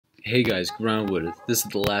Hey guys, Groundwood. This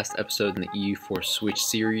is the last episode in the EU4 Switch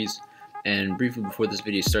series, and briefly before this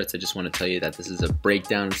video starts, I just want to tell you that this is a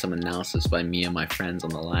breakdown and some analysis by me and my friends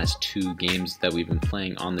on the last two games that we've been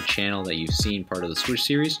playing on the channel that you've seen part of the Switch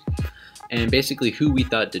series, and basically who we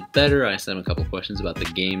thought did better. I asked them a couple questions about the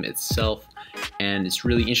game itself, and it's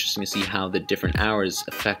really interesting to see how the different hours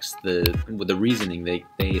affects the reasoning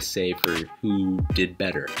they say for who did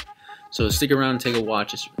better. So stick around and take a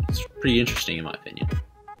watch. It's pretty interesting in my opinion.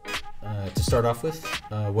 To start off with,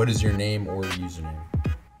 what is your name or username?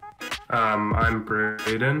 I'm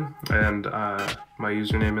Brayden, and my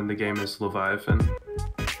username in the game is Leviathan.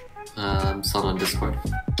 Son on Discord.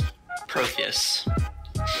 Protheus.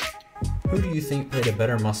 Who do you think played a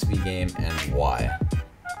better must-be game and why?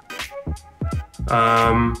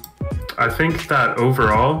 I think that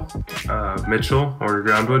overall, Mitchell or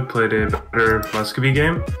Groundwood played a better Muscovy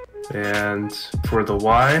game, and for the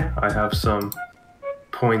why, I have some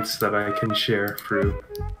points that I can share through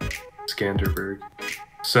Skanderberg.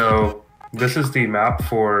 So this is the map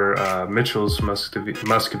for Mitchell's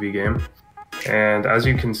Muscovy game, and as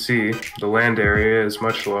you can see, the land area is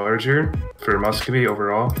much larger for Muscovy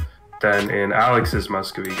overall than in Alex's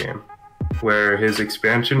Muscovy game, where his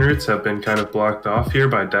expansion routes have been kind of blocked off here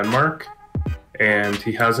by Denmark, and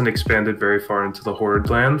he hasn't expanded very far into the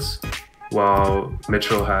Horde lands, while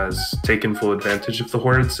Mitchell has taken full advantage of the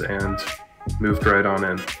Hordes and moved right on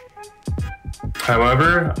in.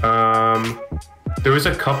 However, there was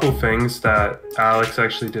a couple things that Alex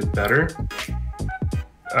actually did better.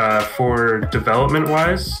 For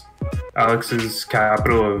development-wise, Alex's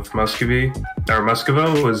capital of Muscovy, or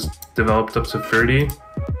Muscovo, was developed up to 30,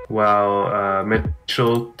 while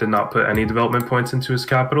Mitchell did not put any development points into his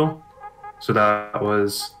capital. So that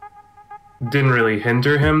didn't really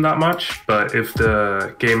hinder him that much, but if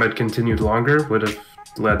the game had continued longer, would have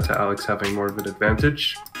led to Alex having more of an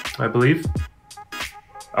advantage, I believe.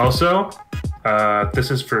 Also,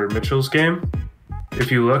 this is for Mitchell's game.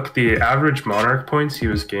 If you look, the average Monarch points he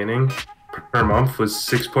was gaining per month was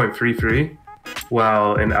 6.33,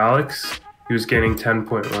 while in Alex, he was gaining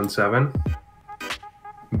 10.17.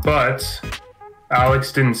 But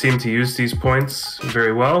Alex didn't seem to use these points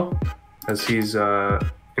very well, as he's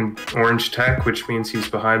in orange tech, which means he's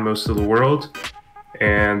behind most of the world,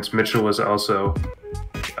 and Mitchell was also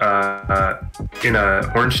in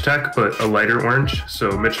a orange tech, but a lighter orange, so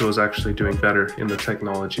Mitchell was actually doing better in the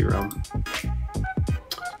technology realm.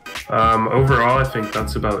 Overall, I think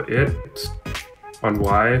that's about it on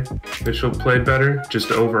why Mitchell played better. Just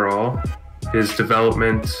overall, his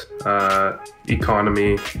development,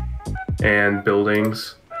 economy, and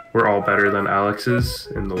buildings were all better than Alex's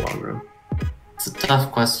in the long run. It's a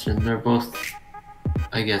tough question. They're both,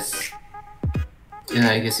 I guess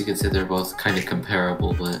you could say they're both kind of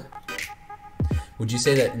comparable, but... Would you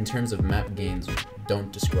say that in terms of map gains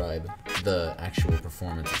don't describe the actual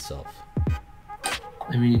performance itself?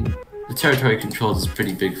 I mean, the territory control is a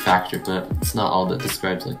pretty big factor, but it's not all that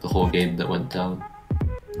describes like the whole game that went down.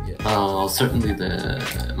 Yeah. Certainly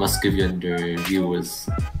the Muscovy under view was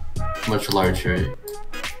much larger.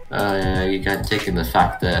 You got taken the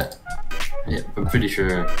fact that I'm pretty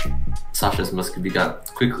sure Sasha's Muscovy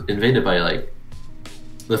got quickly invaded by like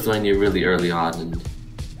Lithuania really early on, and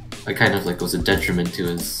it kind of like was a detriment to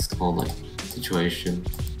his whole like situation.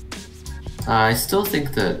 I still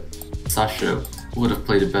think that Sasha would have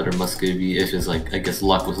played a better Muscovy if his like, I guess,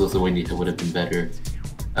 luck with Lithuania would have been better,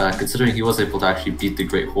 considering he was able to actually beat the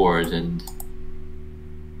Great Horde and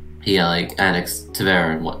he like annexed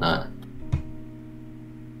Tver and whatnot.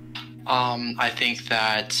 I think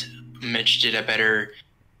that Mitch did a better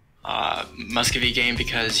Muscovy game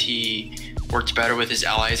because he worked better with his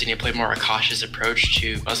allies and he played more a cautious approach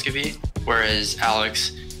to Muscovy, whereas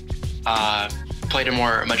Alex played a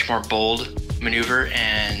much more bold maneuver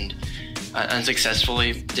and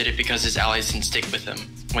unsuccessfully did it because his allies didn't stick with him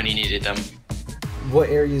when he needed them. What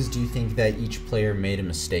areas do you think that each player made a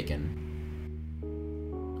mistake in?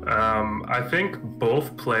 I think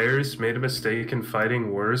both players made a mistake in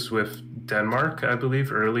fighting wars with Denmark, I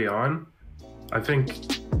believe, early on. I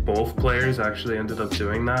think both players actually ended up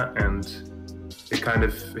doing that, and it kind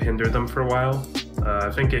of hindered them for a while. I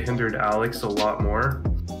think it hindered Alex a lot more,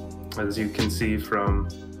 as you can see from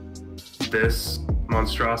this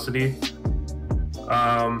monstrosity.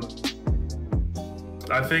 I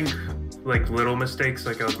think like little mistakes,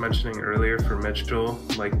 like I was mentioning earlier for Mitchell,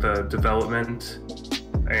 like the development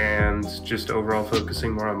and just overall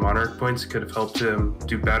focusing more on Monarch points could have helped him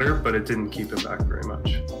do better, but it didn't keep him back very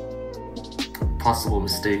much. Possible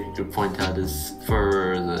mistake you could point out is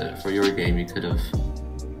for your game you could have,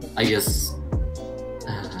 I guess,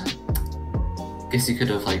 guess you could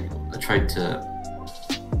have like tried to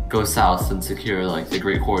go south and secure like the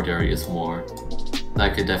Great Horde areas more.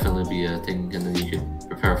 That could definitely be a thing, and then you could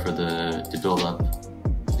prepare for the build up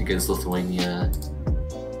against Lithuania.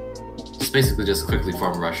 Just quickly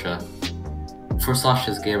farm Russia. For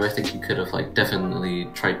Sasha's game, I think you could have like definitely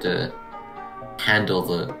tried to handle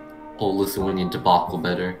the whole Lithuanian debacle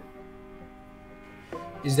better.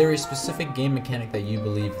 Is there a specific game mechanic that you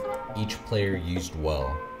believe each player used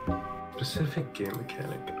well? Specific game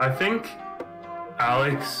mechanic. I think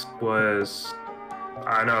Alex was.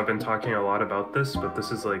 I know I've been talking a lot about this, but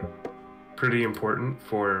this is like pretty important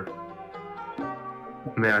for,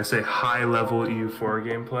 may I say, high-level EU4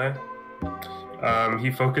 gameplay. He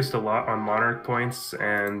focused a lot on monarch points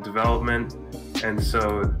and development, and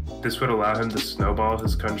so this would allow him to snowball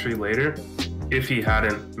his country later if he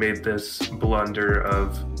hadn't made this blunder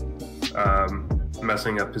of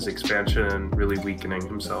messing up his expansion and really weakening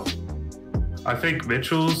himself. I think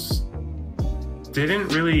Mitchell's didn't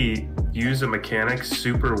really use a mechanic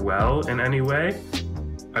super well in any way.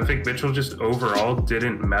 I think Mitchell just overall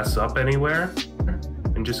didn't mess up anywhere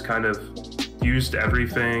and just kind of used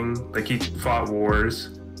everything. Like, he fought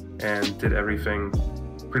wars and did everything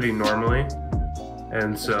pretty normally,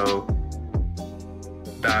 and so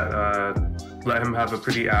that let him have a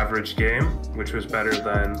pretty average game, which was better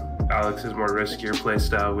than Alex's more riskier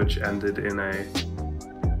playstyle, which ended in a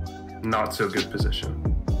not so good position.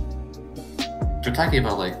 We're talking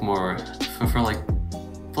about like more for like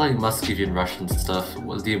playing Muscovian Russian stuff.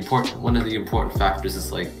 Was one of the important factors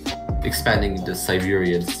is like expanding into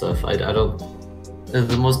Siberia and stuff. I don't.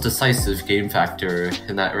 The most decisive game factor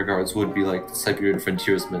in that regards would be like the Siberian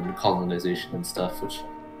frontiersmen colonization and stuff, which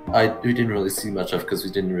we didn't really see much of because we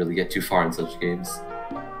didn't really get too far in such games.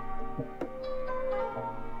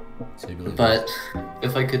 So you believe But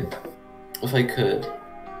if I could,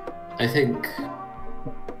 I think,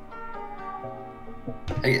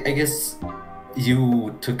 I guess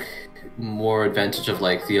you took more advantage of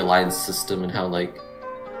like the alliance system and how like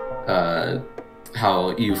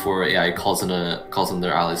how EU4 AI calls in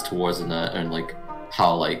their allies to wars and like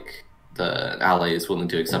how like the ally is willing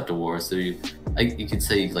to accept a war. So you could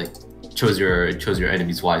say you like chose your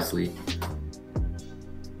enemies wisely.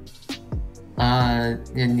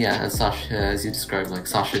 And yeah, as Sasha, as you described, like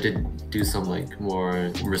Sasha did do some like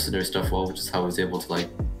more mercenary stuff well, which is how he was able to like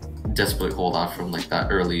desperately hold out from like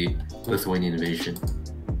that early Lithuanian invasion.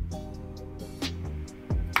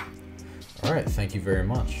 All right, thank you very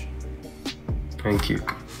much. Thank you.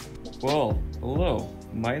 Well, hello.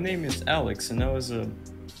 My name is Alex, and I was the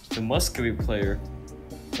Muscovy player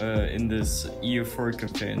in this EU4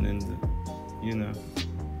 campaign, and you know.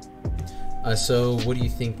 So what do you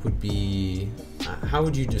think would be... how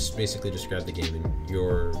would you just basically describe the game in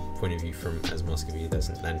your point of view from as Muscovy, that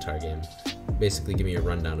entire game? Basically give me a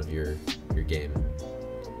rundown of your game.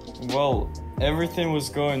 Well, everything was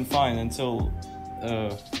going fine until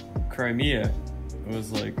Crimea. It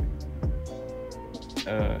was like...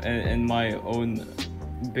 and my own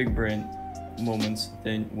big brain moments,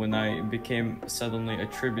 then when I became suddenly a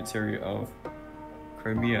tributary of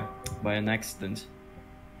Crimea by an accident.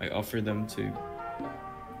 I offered them to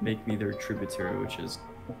make me their tributary, which is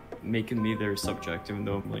making me their subject, even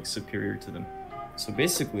though I'm like superior to them. So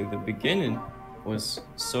basically the beginning was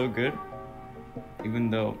so good, even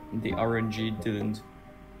though the RNG didn't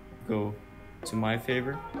go to my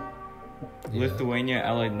favor. Yeah. Lithuania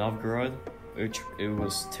allied Novgorod, which it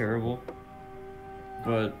was terrible,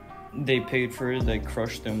 but they paid for it. They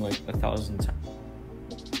crushed them like 1,000 times,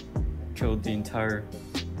 killed the entire,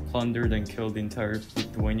 plundered and killed the entire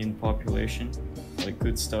Lithuanian population, like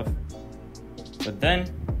good stuff. But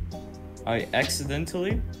then I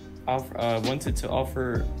accidentally wanted to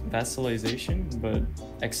offer vassalization, but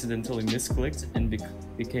accidentally misclicked and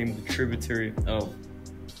became the tributary of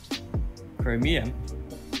Crimea,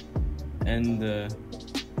 and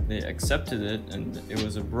they accepted it, and it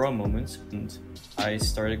was a bra moment, and I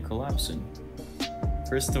started collapsing.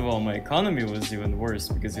 First of all, my economy was even worse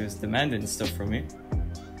because it was demanding stuff from me.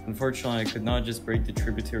 Unfortunately, I could not just break the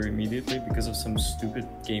tributary immediately because of some stupid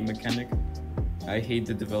game mechanic. I hate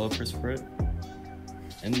the developers for it.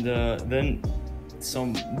 And then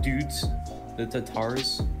some dudes, the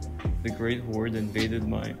Tatars, the Great Horde, invaded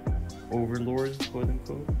my overlord, quote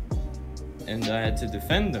unquote. And I had to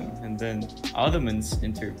defend them. And then Ottomans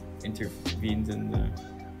intervened, and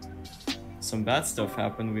some bad stuff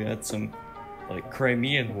happened. We had some like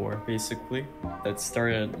Crimean War, basically, that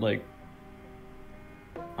started like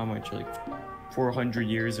how much, like 400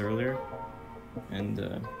 years earlier, and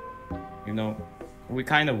you know, we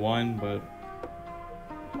kind of won, but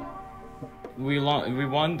we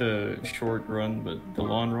won the short run, but the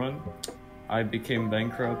long run, I became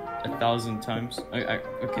bankrupt 1,000 times.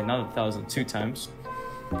 Okay, not 1,000, 2 times,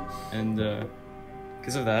 and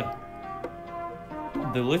because of that,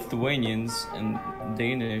 the Lithuanians and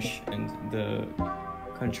Danish and the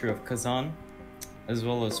country of Kazan, as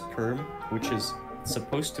well as Perm, which is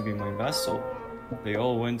supposed to be my vassal, they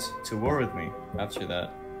all went to war with me after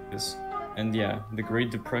that. And yeah, the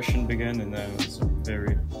Great Depression began, and that was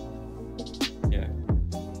very, yeah.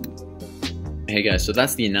 Hey guys, so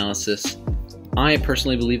that's the analysis. I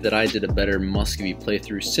personally believe that I did a better Muscovy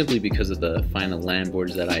playthrough simply because of the final land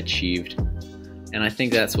borders that I achieved. And I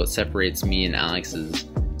think that's what separates me and Alex's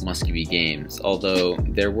Muscovy games. Although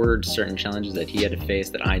there were certain challenges that he had to face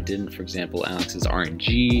that I didn't. For example, Alex's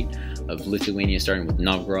RNG of Lithuania starting with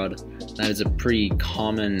Novgorod. That is a pretty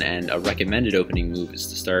common and a recommended opening move, is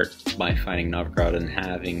to start by fighting Novgorod, and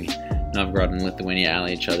having Novgorod and Lithuania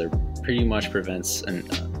ally each other pretty much prevents a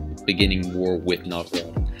beginning war with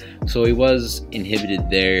Novgorod. So he was inhibited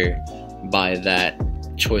there by that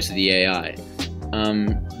choice of the AI.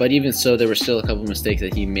 But even so, there were still a couple mistakes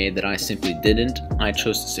that he made that I simply didn't. I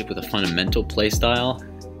chose to stick with a fundamental playstyle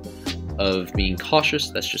of being cautious.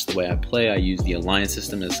 That's just the way I play. I use the alliance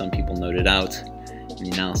system, as some people noted out in the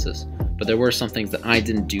analysis. But there were some things that I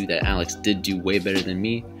didn't do that Alex did do way better than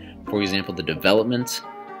me. For example, the development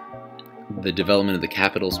of the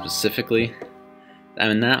capital specifically. I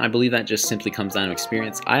mean, I believe that just simply comes down to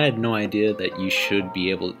experience. I had no idea that you should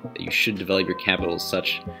develop your capital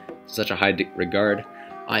such a high regard.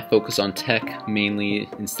 I focus on tech mainly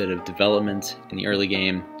instead of development in the early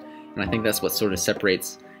game, and I think that's what sort of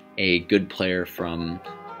separates a good player from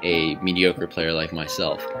a mediocre player like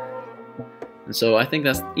myself. And so I think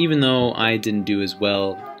that's, even though I didn't do as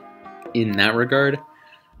well in that regard,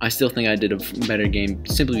 I still think I did a better game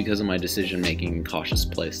simply because of my decision-making and cautious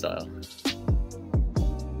playstyle.